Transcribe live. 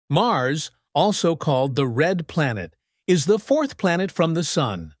Mars, also called the Red Planet, is the fourth planet from the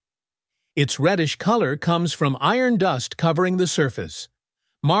Sun. Its reddish color comes from iron dust covering the surface.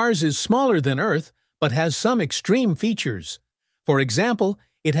 Mars is smaller than Earth, but has some extreme features. For example,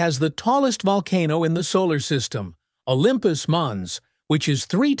 it has the tallest volcano in the solar system, Olympus Mons, which is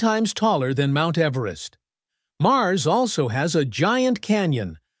 3 times taller than Mount Everest. Mars also has a giant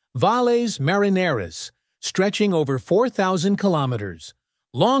canyon, Valles Marineris, stretching over 4,000 kilometers,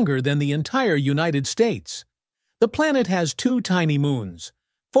 longer than the entire United States. The planet has 2 tiny moons,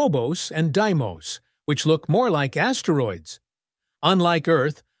 Phobos and Deimos, which look more like asteroids. Unlike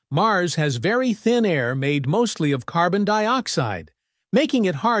Earth, Mars has very thin air made mostly of carbon dioxide, making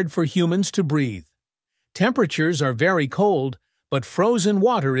it hard for humans to breathe. Temperatures are very cold, but frozen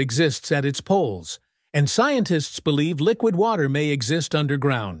water exists at its poles, and scientists believe liquid water may exist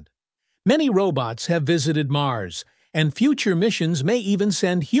underground. Many robots have visited Mars, and future missions may even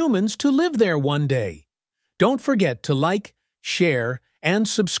send humans to live there one day. Don't forget to like, share, and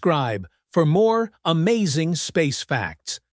subscribe for more amazing space facts.